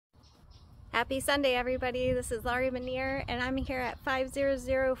Happy Sunday, everybody. This is Laurie Manier, and I'm here at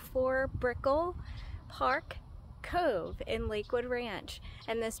 5004 Brickell Park, Cove in Lakewood Ranch.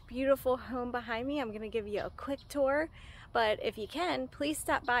 And this beautiful home behind me, I'm going to give you a quick tour. But if you can, please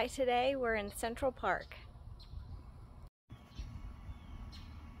stop by today. We're in Central Park.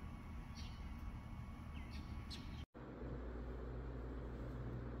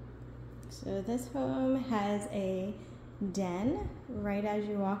 So this home has a den right as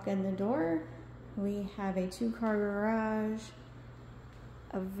you walk in the door. We have a 2-car garage,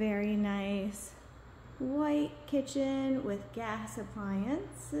 a very nice white kitchen with gas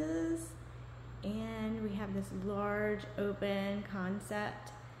appliances, and we have this large open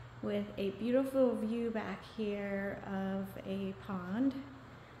concept with a beautiful view back here of a pond.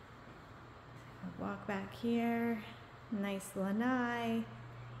 Walk back here, nice lanai.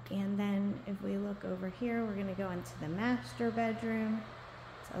 And then if we look over here, we're gonna go into the master bedroom.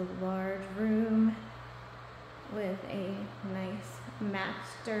 It's a large room with a nice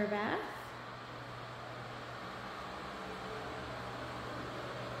master bath.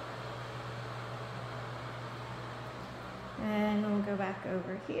 And we'll go back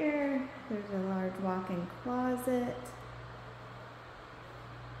over here. There's a large walk-in closet.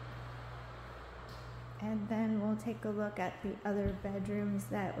 And then we'll take a look at the other bedrooms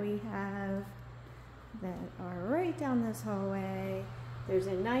that we have that are right down this hallway. There's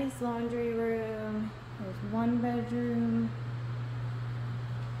a nice laundry room. There's one bedroom,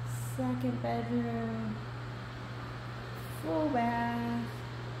 second bedroom, full bath,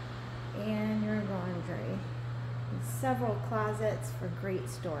 and your laundry. And several closets for great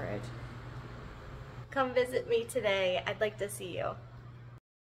storage. Come visit me today. I'd like to see you.